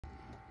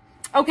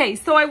Okay,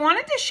 so I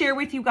wanted to share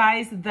with you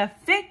guys the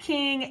Fit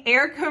King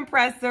air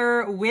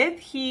compressor with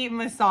heat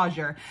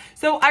massager.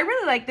 So I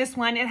really like this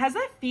one. It has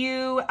a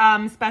few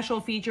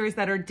special features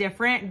that are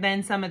different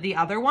than some of the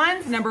other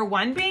ones. Number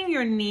one being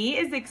your knee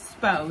is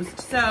exposed.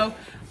 So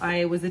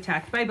I was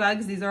attacked by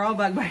bugs. These are all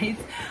bug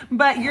bites,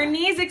 but your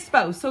knee is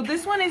exposed. So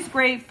this one is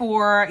great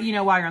for, you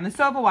know, while you're on the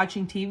sofa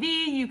watching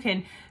TV, you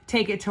can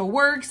take it to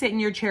work, sit in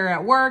your chair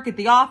at work, at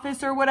the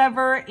office or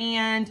whatever,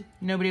 and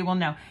nobody will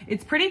know.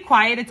 It's pretty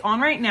quiet. It's on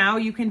right now.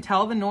 You can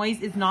tell the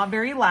noise is not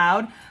very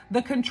loud.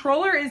 The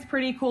controller is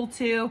pretty cool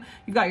too.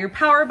 You got your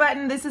power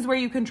button. This is where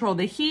you control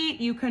the heat.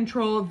 You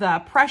control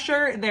the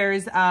pressure.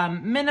 There's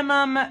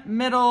minimum,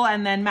 middle,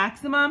 and then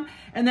maximum.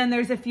 And then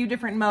there's a few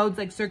different modes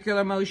like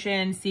circular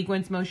motion,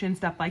 sequence motion,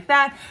 stuff like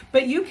that.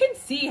 But you can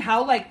see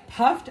how like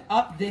puffed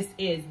up this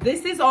is.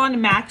 This is on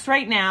max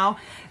right now.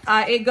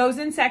 It goes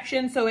in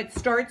sections. So it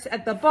starts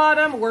at the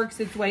bottom, works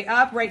its way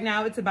up. Right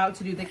now it's about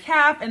to do the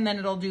calf, and then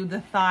it'll do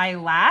the thigh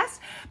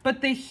last.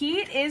 But the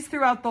heat is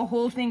throughout the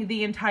whole thing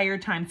the entire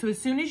time. So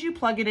as soon as you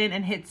plug it in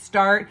and hit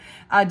start,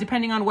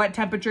 depending on what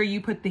temperature you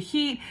put the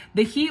heat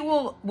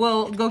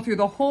will go through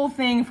the whole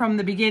thing from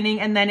the beginning,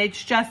 and then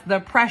it's just the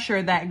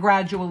pressure that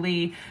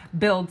gradually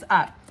builds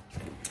up.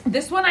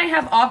 This one I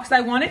have off because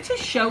I wanted to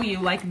show you,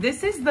 like,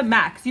 this is the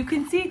max. You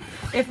can see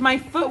if my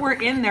foot were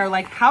in there,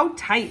 like how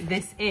tight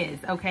this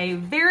is, okay?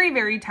 Very,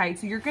 very tight.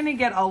 So you're gonna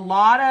get a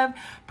lot of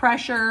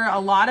pressure, a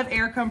lot of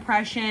air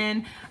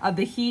compression.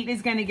 The heat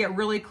is gonna get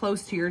really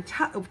close to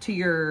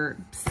your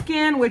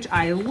skin, which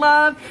I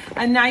love.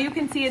 And now you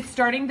can see it's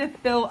starting to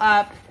fill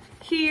up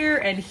here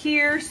and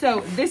here.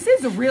 So this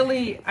is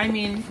really, I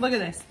mean, look at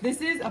this.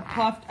 This is a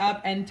puffed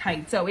up and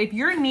tight. So if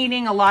you're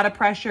needing a lot of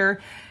pressure,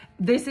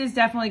 this is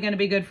definitely going to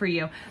be good for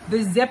you.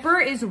 The zipper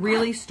is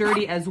really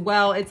sturdy as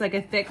well. It's like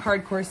a thick,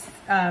 hardcore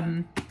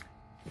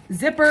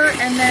zipper.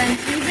 And then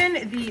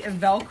even the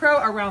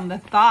Velcro around the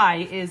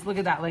thigh is, look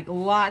at that, like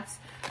lots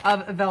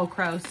of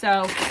Velcro.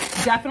 So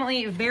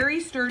definitely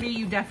very sturdy.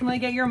 You definitely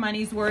get your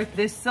money's worth.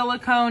 This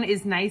silicone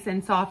is nice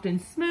and soft and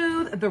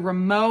smooth. The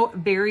remote,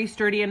 very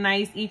sturdy and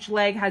nice. Each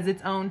leg has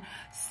its own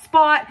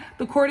spot.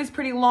 The cord is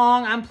pretty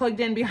long. I'm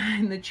plugged in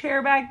behind the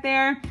chair back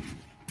there.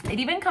 It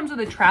even comes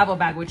with a travel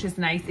bag, which is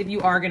nice if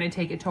you are going to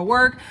take it to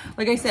work.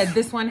 Like I said,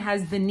 this one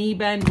has the knee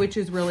bend, which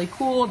is really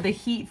cool. The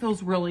heat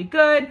feels really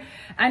good.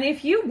 And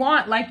if you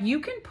want, like, you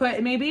can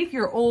put, maybe if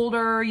you're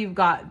older, you've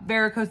got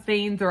varicose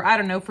veins, or I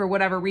don't know, for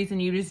whatever reason,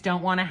 you just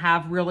don't want to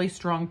have really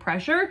strong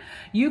pressure,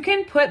 you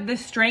can put the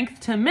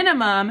strength to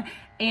minimum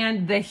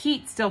and the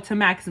heat still to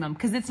maximum,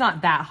 because it's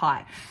not that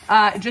hot,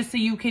 just so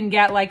you can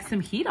get like some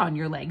heat on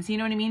your legs, you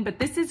know what I mean? But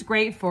this is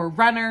great for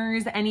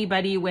runners,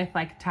 anybody with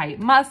like tight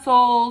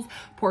muscles,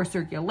 poor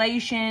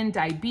circulation,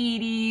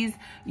 diabetes,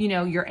 you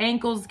know, your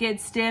ankles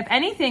get stiff,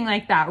 anything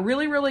like that.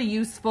 Really, really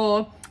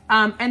useful.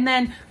 And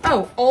then,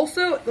 oh,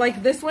 also,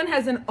 like, this one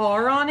has an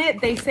R on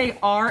it. They say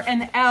R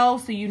and L,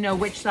 so you know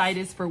which side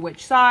is for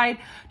which side.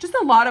 Just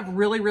a lot of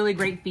really, really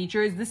great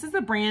features. This is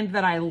a brand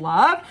that I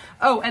love.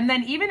 Oh, and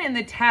then even in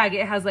the tag,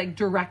 it has like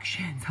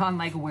directions on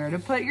like where to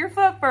put your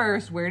foot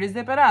first, where to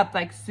zip it up,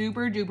 like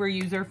super duper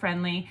user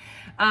friendly.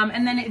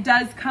 And then it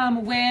does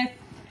come with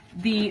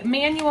the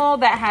manual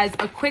that has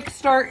a quick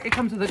start. It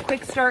comes with a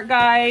quick start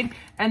guide,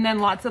 and then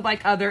lots of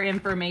like other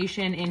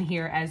information in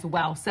here as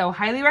well. So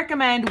highly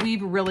recommend.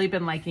 We've really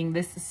been liking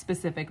this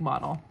specific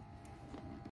model.